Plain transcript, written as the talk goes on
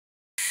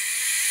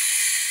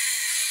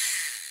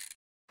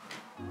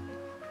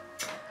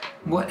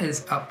What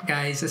is up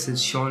guys, this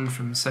is Sean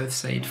from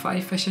Southside Fly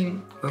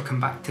Fishing. Welcome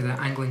back to the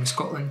Angling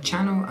Scotland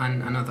channel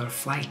and another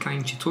fly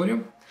tying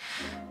tutorial.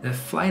 The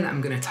fly that I'm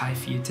going to tie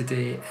for you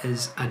today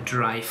is a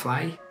dry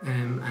fly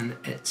and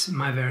it's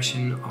my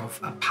version of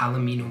a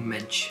Palomino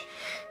Midge.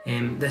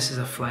 This is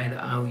a fly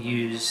that I'll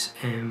use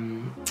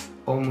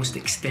almost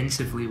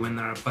extensively when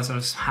there are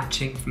buzzers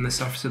hatching from the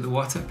surface of the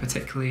water,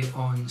 particularly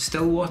on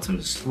still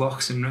waters,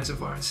 lochs and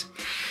reservoirs.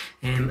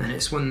 And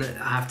it's one that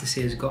I have to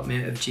say has got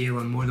me out of jail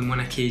on more than one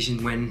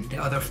occasion when the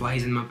other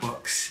flies in my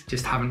box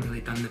just haven't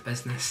really done the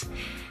business.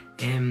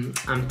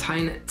 I'm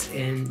tying it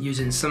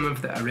using some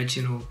of the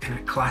original kind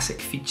of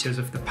classic features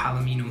of the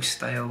Palomino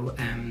style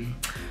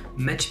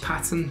midge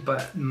pattern,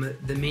 but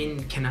the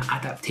main kind of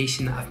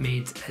adaptation that I've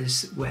made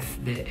is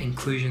with the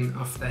inclusion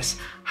of this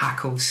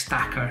Hackle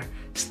stacker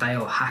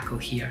style hackle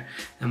here.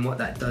 And what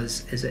that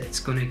does is it's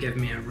going to give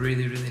me a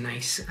really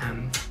nice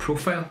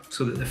profile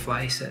so that the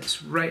fly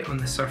sits right on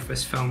the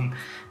surface film,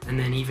 and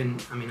then even,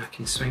 I mean, I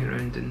can swing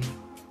around and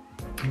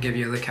give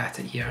you a look at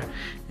it here.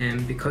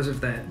 Because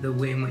of the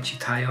way in which you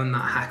tie on that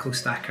hackle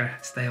stacker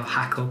style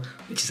hackle,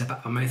 which is a bit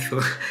of a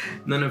mouthful,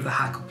 none of the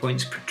hackle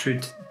points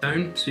protrude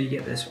down, so you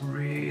get this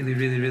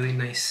really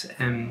nice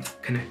kind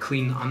of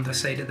clean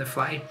underside of the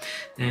fly.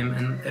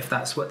 And if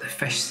that's what the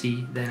fish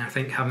see, then I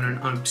think having an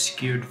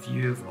unobscured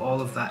view of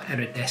all of that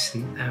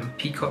iridescent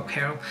peacock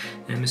herl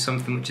is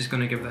something which is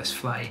going to give this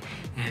fly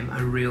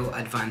a real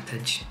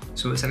advantage.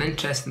 So it's an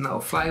interesting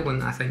little fly, one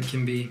that I think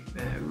can be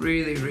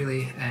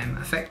really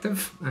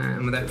effective.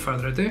 And without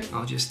further ado,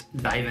 I'll just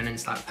dive in and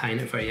start tying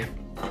it for you.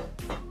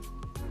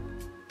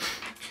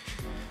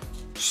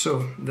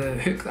 So the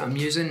hook that I'm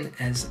using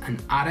is an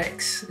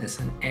AHREX, it's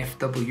an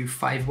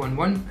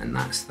FW511, and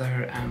that's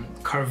their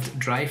curved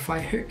dry fly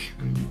hook.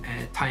 I'm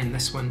tying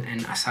this one in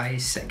a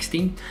size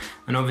 16,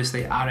 and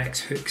obviously AHREX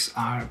hooks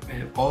are,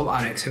 all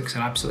AHREX hooks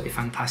are absolutely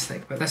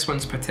fantastic, but this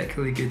one's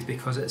particularly good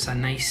because it's a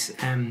nice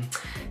kind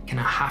of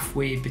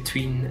halfway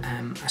between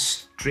a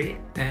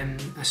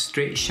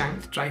straight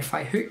shanked dry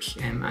fly hook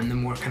and the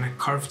more kind of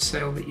curved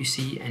style that you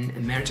see in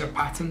emerger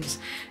patterns.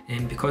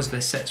 And because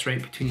this sits right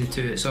between the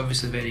two, it's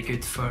obviously very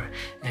good for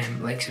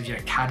likes of your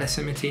caddis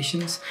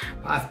imitations.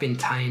 But I've been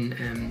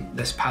tying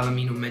this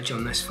Palomino Midge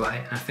on this fly,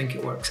 and I think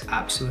it works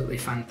absolutely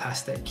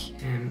fantastic.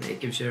 It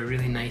gives you a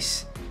really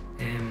nice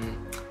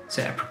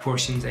set of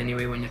proportions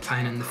anyway when you're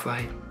tying in the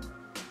fly.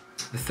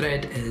 The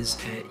thread is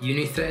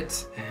uni thread,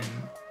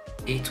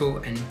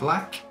 8/0 in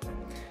black.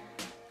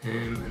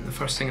 And the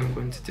first thing I'm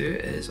going to do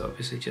is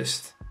obviously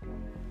just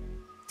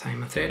tie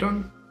my thread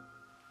on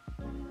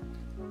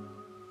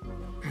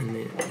and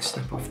then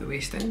snip off the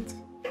waist end.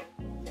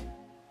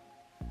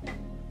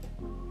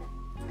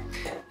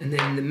 And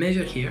then the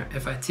measure here,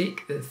 if I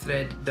take the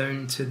thread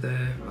down to the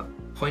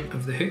point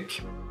of the hook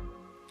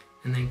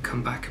and then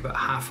come back about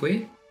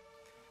halfway,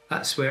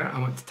 that's where I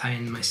want to tie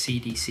in my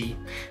CDC.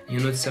 And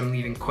you'll notice I'm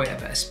leaving quite a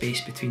bit of space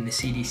between the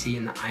CDC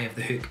and the eye of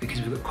the hook because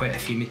we've got quite a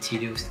few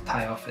materials to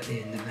tie off at the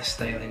end in this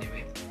style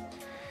anyway.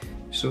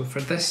 So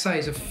for this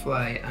size of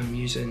fly, I'm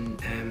using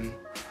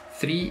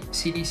 3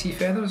 CDC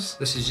feathers.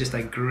 This is just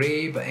a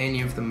grey, but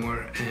any of the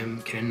more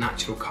kind of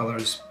natural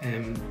colours,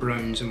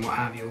 browns and what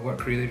have you, will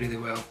work really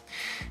well.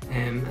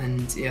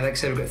 And yeah, like I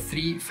said, I've got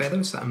 3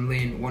 feathers that I'm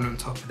laying one on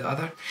top of the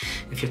other.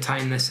 If you're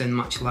tying this in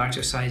much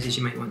larger sizes,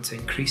 you might want to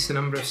increase the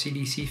number of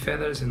CDC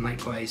feathers, and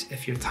likewise,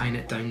 if you're tying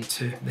it down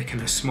to the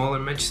kind of smaller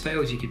midge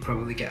styles, you could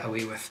probably get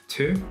away with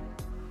 2.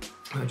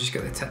 I've just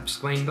got the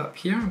tips lined up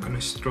here. I'm going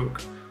to stroke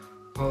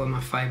all of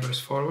my fibres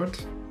forward,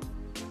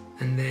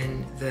 and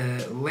then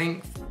the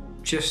length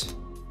just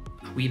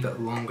a wee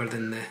bit longer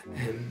than the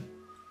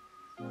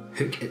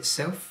hook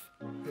itself.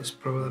 It's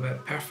probably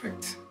about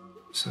perfect.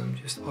 So I'm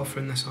just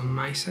offering this on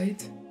my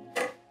side,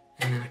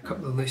 and then a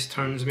couple of loose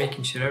turns,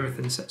 making sure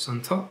everything sits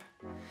on top.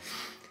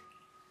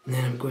 And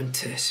then I'm going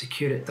to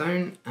secure it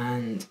down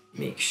and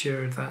make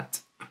sure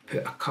that I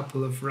put a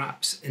couple of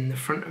wraps in the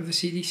front of the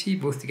CDC,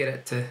 both to get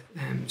it to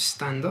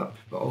stand up,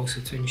 but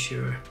also to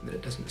ensure that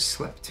it doesn't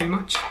slip too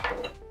much.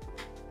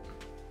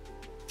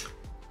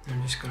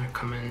 I'm just going to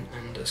come in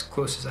and as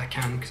close as I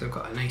can, because I've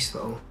got a nice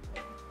little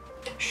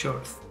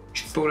short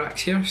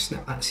thorax here,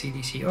 snip that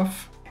CDC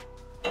off.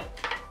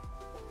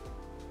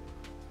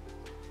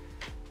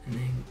 And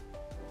then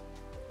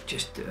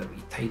just do a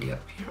wee tidy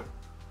up here.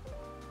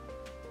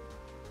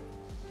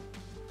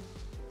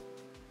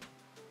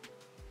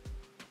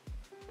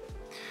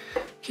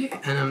 Okay,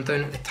 and I'm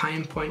down at the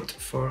tying point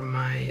for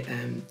my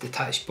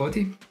detached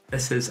body.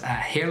 This is a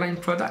Hareline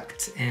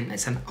product, and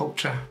it's an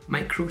ultra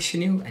micro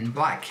chenille in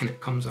black, and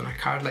it comes on a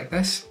card like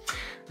this.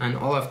 And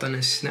all I've done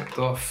is snipped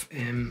off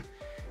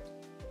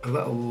a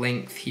little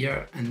length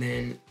here, and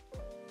then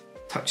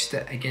touched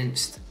it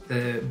against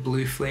the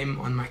blue flame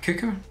on my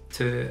cooker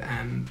to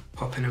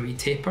pop in a wee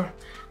taper.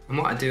 And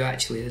what I do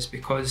actually is,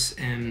 because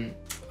I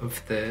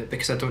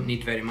don't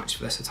need very much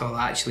for this at all,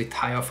 I actually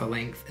tie off a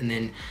length and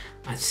then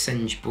I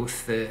singe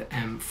both the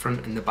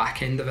front and the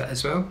back end of it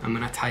as well. And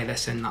when I tie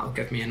this in, that'll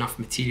give me enough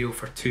material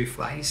for 2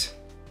 flies.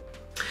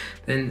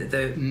 Then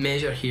the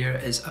measure here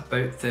is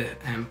about the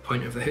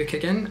point of the hook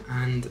again,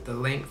 and the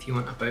length you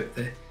want about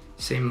the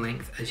same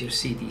length as your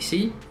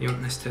CDC. You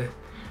want this to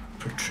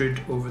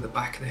protrude over the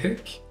back of the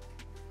hook.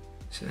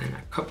 So then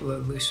a couple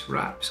of loose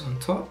wraps on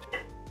top.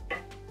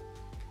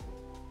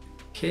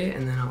 Okay,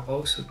 and then I'll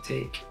also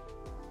take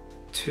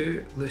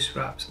 2 loose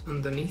wraps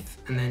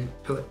underneath and then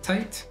pull it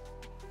tight.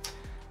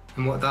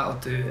 And what that'll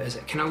do is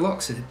it kind of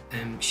locks the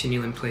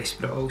chenille in place,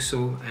 but it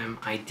also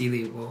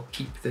ideally will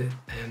keep the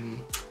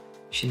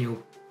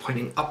chenille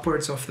pointing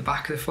upwards off the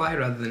back of the fly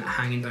rather than it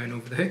hanging down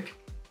over the hook.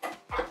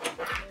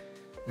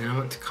 Then I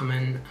want to come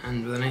in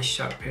and with a nice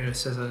sharp pair of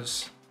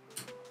scissors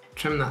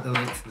trim that the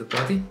length of the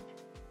body,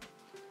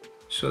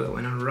 so that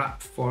when I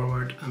wrap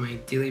forward I'm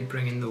ideally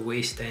bringing the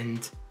waist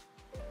end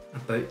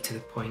about to the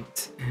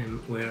point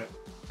where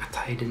I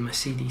tied in my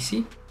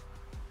CDC,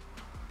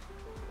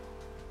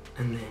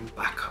 and then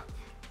back up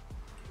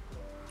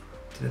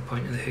to the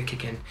point of the hook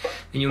again.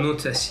 And you'll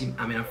notice,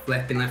 I mean,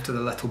 I've been left with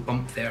a little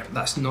bump there.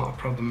 That's not a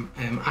problem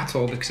at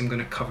all, because I'm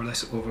going to cover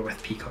this over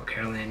with peacock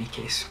herl in any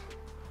case.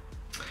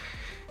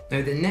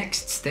 Now the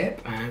next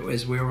step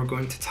is where we're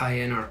going to tie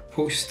in our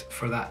post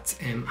for that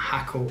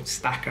hackle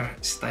stacker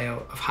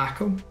style of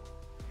hackle.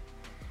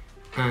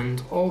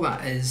 And all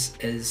that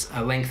is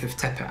a length of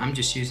tippet. I'm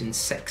just using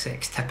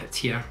 6x tippet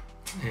here.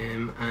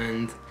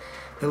 And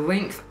the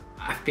length,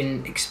 I've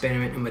been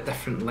experimenting with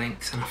different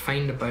lengths, and I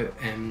find about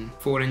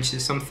 4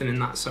 inches, something in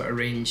that sort of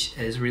range,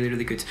 is really,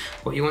 really good.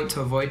 What you want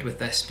to avoid with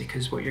this,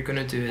 because what you're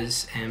going to do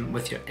is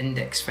with your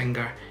index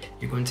finger,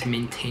 you're going to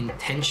maintain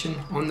tension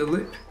on the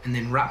loop and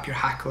then wrap your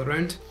hackle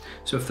around.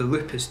 So if the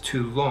loop is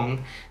too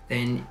long,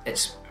 then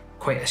it's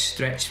quite a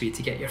stretch for you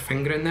to get your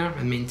finger in there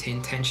and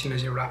maintain tension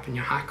as you're wrapping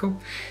your hackle.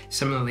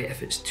 Similarly,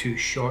 if it's too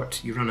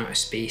short, you run out of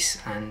space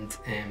and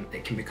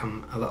it can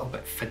become a little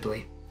bit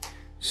fiddly.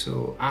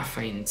 So I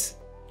find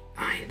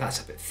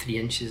that's about 3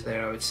 inches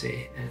there, I would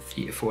say,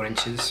 3 to 4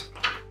 inches.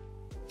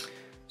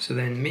 So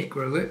then make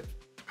your loop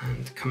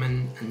and come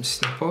in and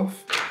snip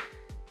off.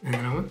 And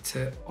then I want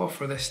to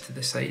offer this to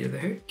the side of the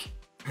hook,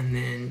 and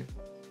then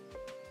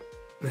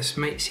this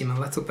might seem a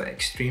little bit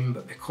extreme,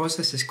 but because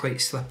this is quite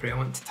slippery, I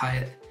want to tie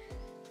it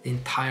the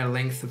entire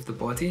length of the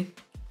body,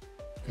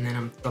 and then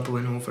I'm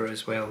doubling over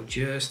as well,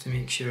 just to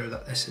make sure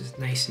that this is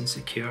nice and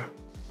secure.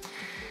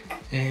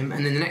 And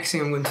then the next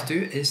thing I'm going to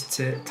do is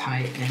to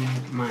tie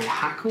in my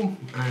hackle,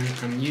 and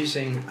I'm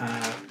using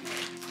a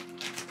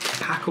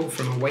hackle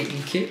from a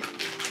whiting cape.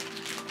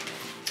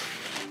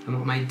 And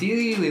what I'm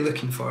ideally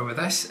looking for with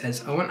this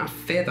is I want a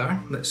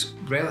feather that's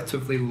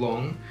relatively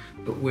long,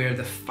 but where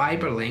the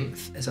fibre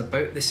length is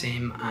about the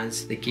same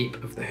as the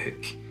gape of the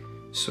hook.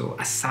 So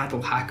a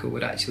saddle hackle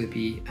would actually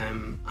be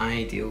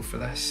ideal for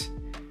this.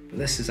 But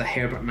this is a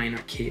Herbert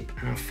Minor cape,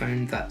 and I've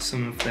found that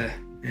some of the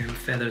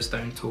feathers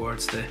down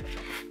towards the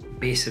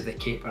base of the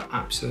cape are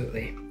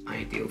absolutely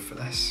ideal for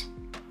this.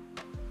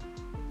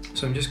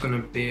 So I'm just going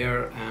to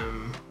bear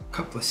a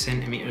couple of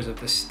centimetres of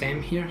the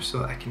stem here so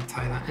that I can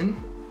tie that in.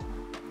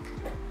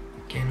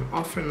 Again, I'm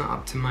offering that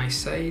up to my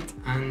side,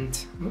 and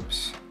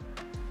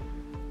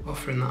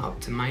offering that up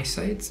to my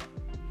side,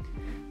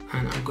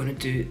 and I'm going to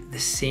do the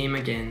same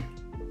again.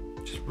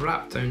 Just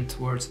wrap down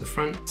towards the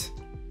front,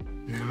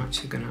 and then I'm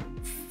actually going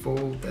to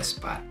fold this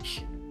back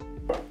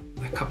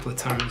with a couple of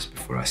turns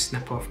before I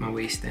snip off my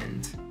waist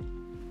end.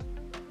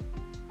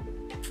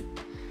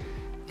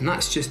 And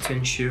that's just to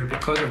ensure,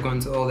 because I've gone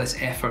to all this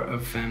effort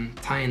of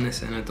tying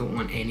this in, I don't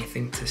want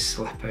anything to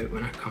slip out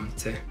when I come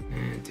to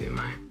do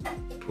my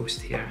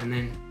post here. And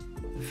then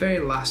the very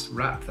last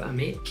wrap that I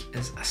make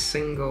is a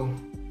single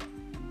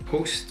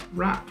post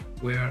wrap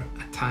where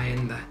I tie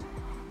in the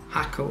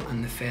hackle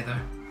and the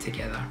feather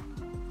together.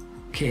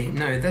 Okay,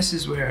 now this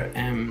is where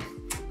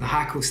the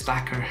hackle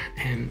stacker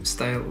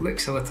style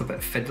looks a little bit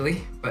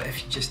fiddly, but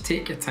if you just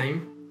take your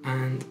time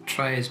and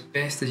try as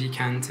best as you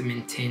can to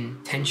maintain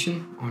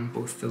tension on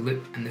both the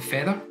loop and the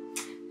feather,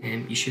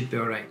 you should be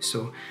alright.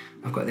 So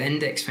I've got the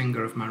index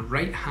finger of my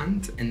right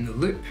hand in the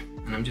loop,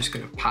 and I'm just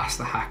going to pass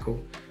the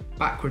hackle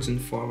backwards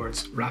and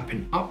forwards,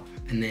 wrapping up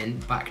and then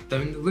back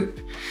down the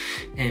loop.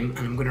 And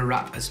I'm going to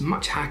wrap as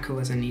much hackle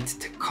as I need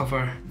to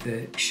cover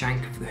the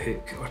shank of the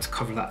hook, or to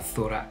cover that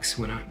thorax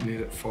when I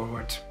move it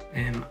forward.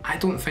 I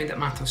don't find it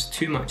matters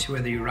too much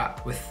whether you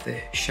wrap with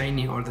the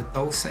shiny or the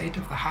dull side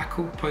of the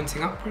hackle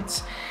pointing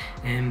upwards,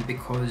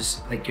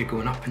 because like you're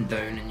going up and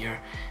down, and you're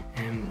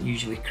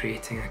usually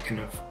creating a kind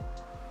of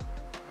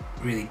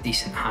really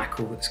decent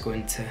hackle that's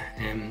going to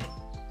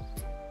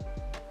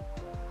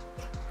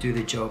do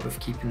the job of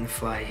keeping the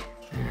fly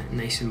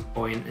nice and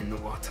buoyant in the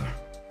water.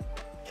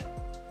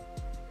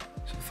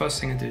 So the first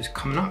thing I do is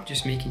coming up,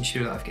 just making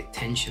sure that I've got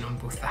tension on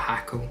both the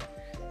hackle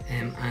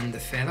and the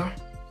feather.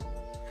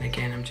 And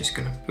again, I'm just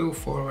going to pull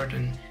forward,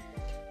 and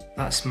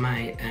that's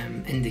my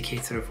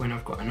indicator of when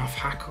I've got enough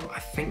hackle. I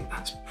think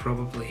that's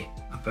probably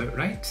about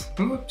right.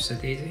 Whoops, a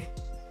daisy.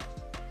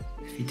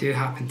 If you do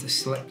happen to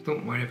slip,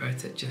 don't worry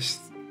about it,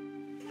 just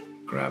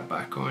grab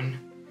back on.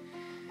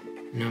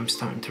 And now I'm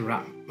starting to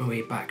wrap my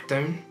way back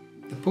down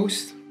the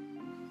post.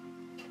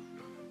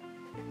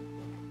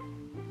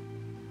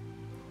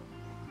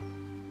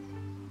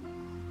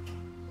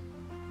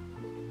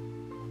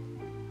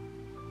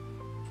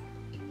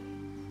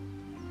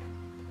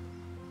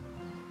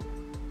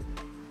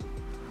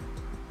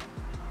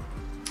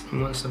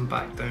 And once I'm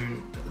back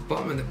down at the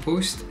bottom of the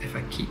post, if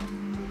I keep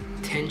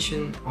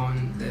tension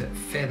on the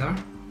feather,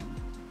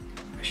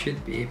 I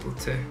should be able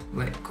to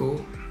let go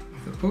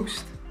of the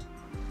post.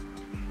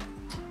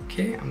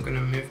 Okay, I'm going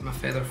to move my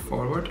feather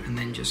forward and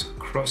then just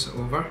cross it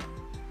over.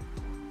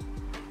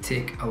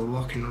 Take a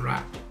lock and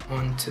wrap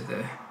onto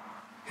the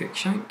hook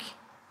shank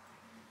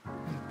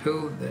and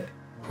pull the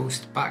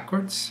post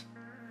backwards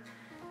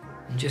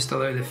and just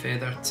allow the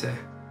feather to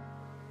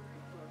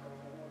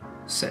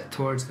sit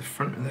towards the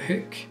front of the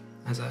hook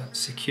as I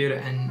secure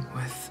it in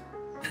with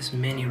as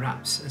many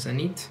wraps as I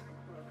need.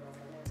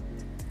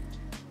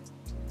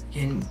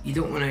 Again, you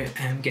don't want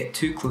to get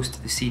too close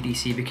to the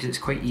CDC because it's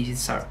quite easy to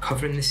start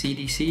covering the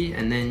CDC,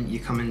 and then you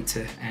come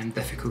into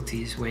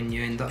difficulties when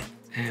you end up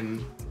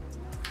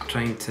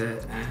trying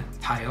to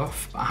tie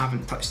off. But I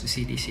haven't touched the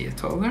CDC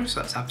at all there,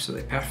 so that's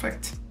absolutely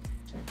perfect.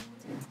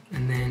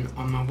 And then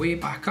on my way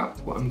back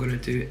up, what I'm going to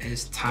do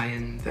is tie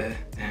in the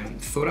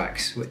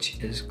thorax, which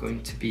is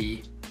going to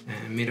be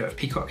made out of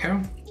peacock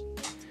herl.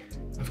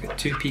 I've got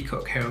 2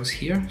 peacock herls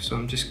here, so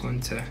I'm just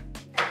going to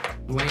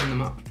line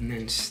them up and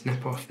then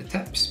snip off the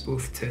tips,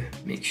 both to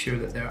make sure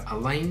that they're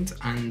aligned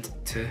and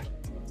to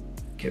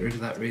get rid of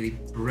that really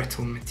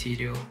brittle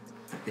material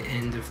at the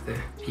end of the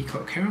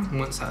peacock herl. And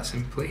once that's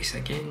in place,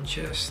 again,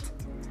 just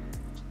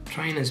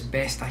trying as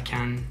best I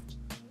can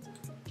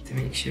to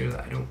make sure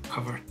that I don't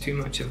cover too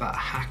much of that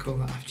hackle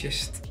that I've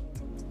just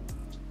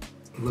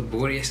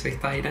laboriously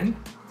tied in.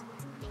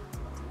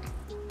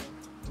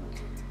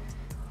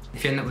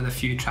 If you end up with a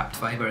few trapped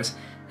fibres,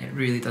 it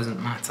really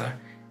doesn't matter.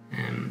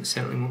 It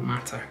certainly won't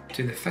matter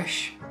to the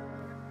fish.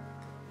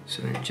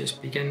 So then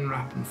just begin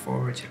wrapping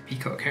forward your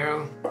peacock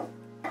herl.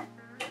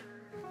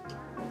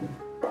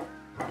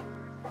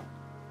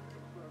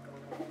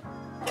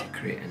 To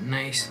create a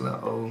nice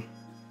little,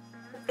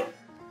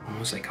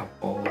 almost like a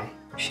ball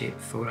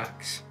shaped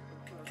thorax.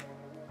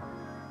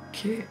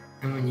 Okay,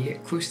 and when you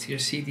get close to your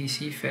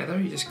CDC feather,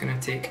 you're just going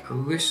to take a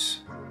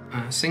loose,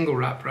 single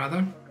wrap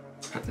rather,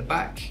 at the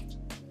back,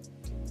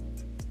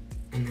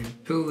 and then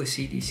pull the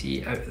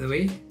CDC out of the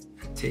way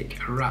and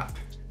take a wrap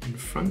in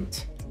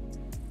front.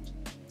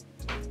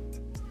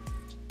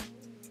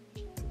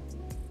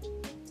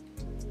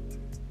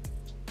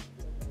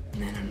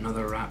 And then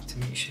another wrap to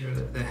make sure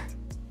that the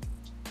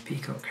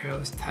peacock herl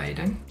is tied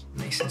in,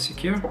 nice and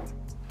secure.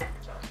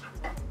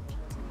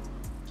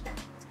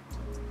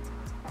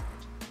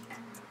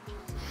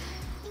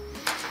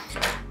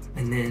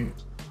 And then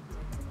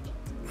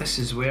this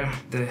is where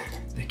the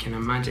kind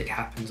of magic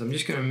happens. I'm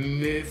just going to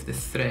move the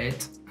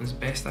thread as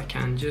best I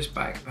can just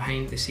back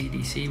behind the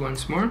CDC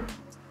once more,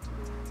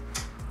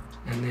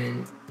 and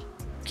then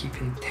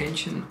keeping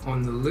tension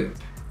on the loop,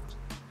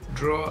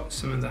 draw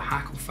some of the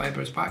hackle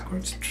fibres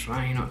backwards.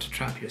 Try not to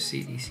trap your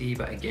CDC,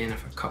 but again,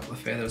 if a couple of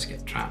feathers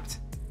get trapped,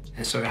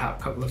 a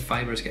couple of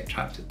fibres get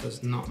trapped, it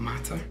does not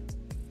matter.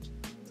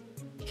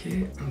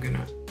 Okay, I'm going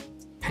to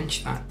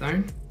pinch that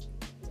down.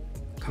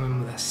 Come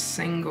in with a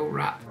single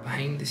wrap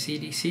behind the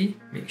CDC,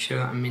 make sure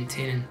that I'm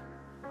maintaining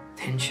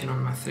tension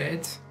on my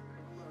thread.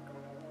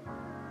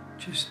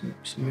 Just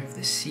move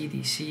the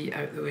CDC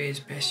out of the way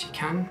as best you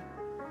can.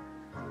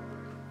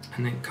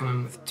 And then come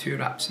in with 2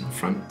 wraps in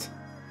front.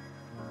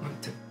 I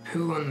want to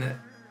pull on the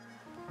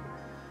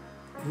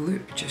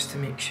loop just to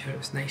make sure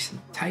it's nice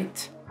and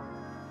tight.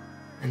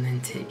 And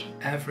then take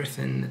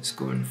everything that's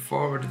going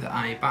forward of the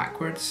eye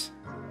backwards,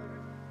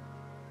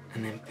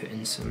 and then put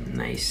in some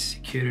nice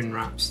securing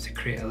wraps to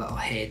create a little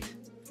head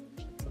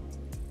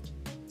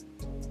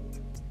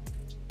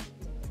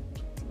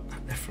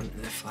at the front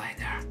of the fly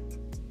there.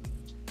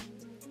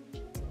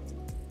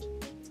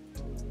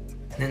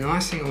 And then the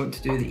last thing I want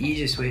to do, the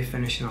easiest way of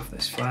finishing off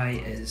this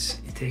fly, is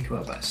you take a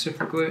little bit of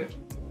super glue,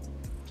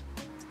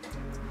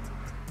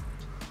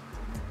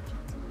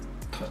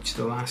 touch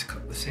the last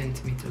couple of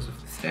centimetres of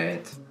the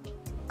thread,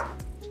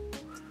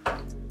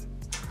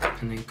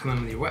 and then come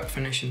in with your whip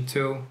finishing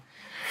tool,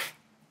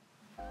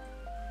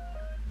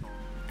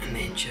 and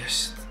then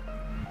just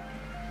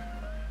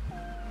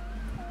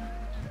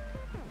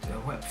do a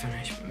whip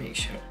finish, but make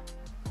sure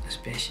as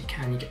best you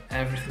can you get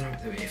everything out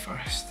of the way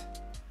first.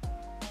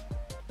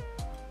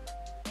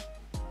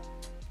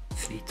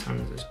 3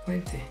 turns is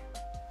plenty.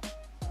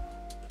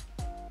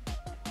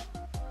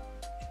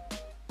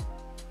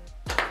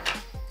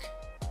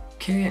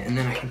 Okay, and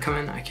then I can come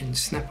in, I can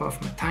snip off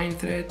my tying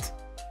thread.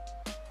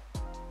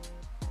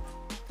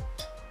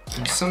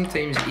 And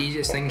sometimes the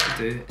easiest thing to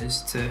do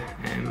is to,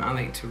 I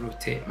like to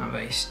rotate my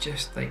vise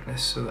just like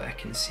this so that I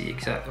can see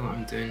exactly what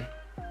I'm doing.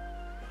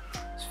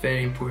 It's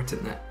very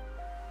important that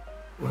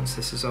once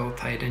this is all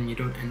tied in, you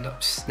don't end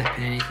up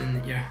snipping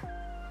anything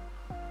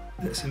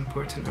that's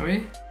important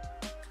away.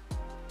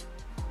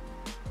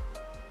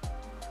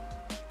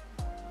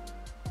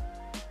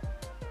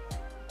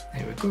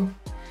 There we go.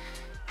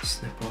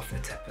 Snip off the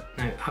tippet.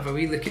 Now have a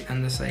wee look at the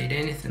underside.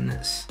 Anything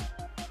that's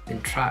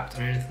been trapped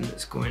or anything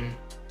that's going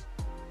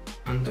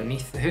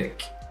underneath the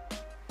hook,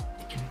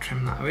 you can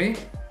trim that away,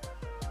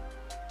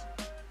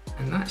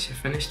 and that's your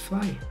finished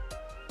fly.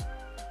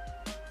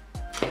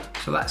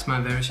 So that's my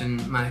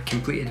version, my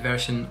completed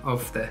version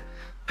of the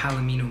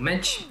Palomino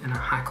Midge in a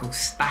Hackle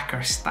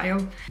stacker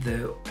style.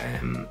 The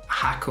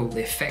hackle,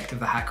 the effect of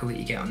the hackle that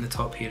you get on the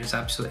top here is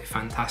absolutely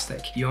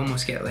fantastic. You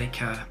almost get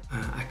like a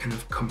kind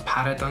of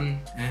comparadon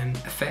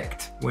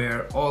effect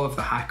where all of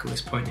the hackle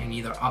is pointing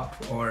either up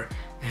or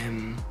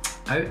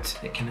out.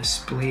 It kind of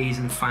splays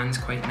and fans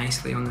quite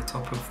nicely on the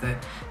top of the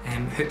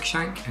hook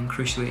shank, and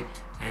crucially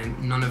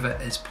none of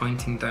it is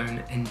pointing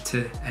down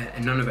into,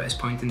 none of it is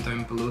pointing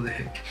down below the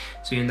hook.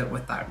 So you end up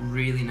with that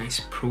really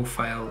nice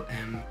profile.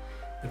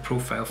 The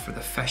profile for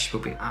the fish will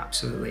be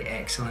absolutely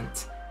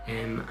excellent,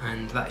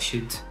 and that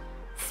should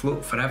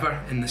float forever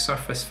in the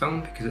surface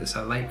film because it's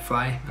a light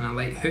fly and a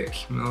light hook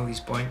and all these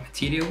buoyant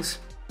materials.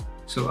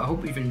 So I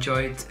hope you've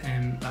enjoyed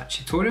that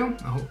tutorial.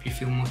 I hope you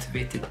feel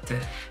motivated to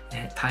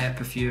tie up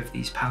a few of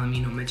these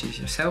Palomino midges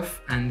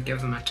yourself and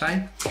give them a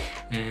try.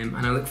 And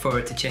I look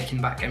forward to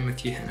checking back in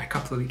with you in a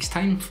couple of weeks'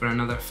 time for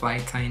another fly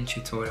tying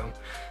tutorial.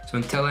 So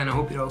until then, I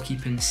hope you're all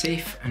keeping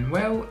safe and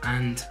well,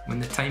 and when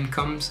the time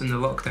comes and the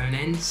lockdown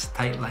ends,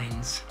 tight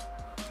lines.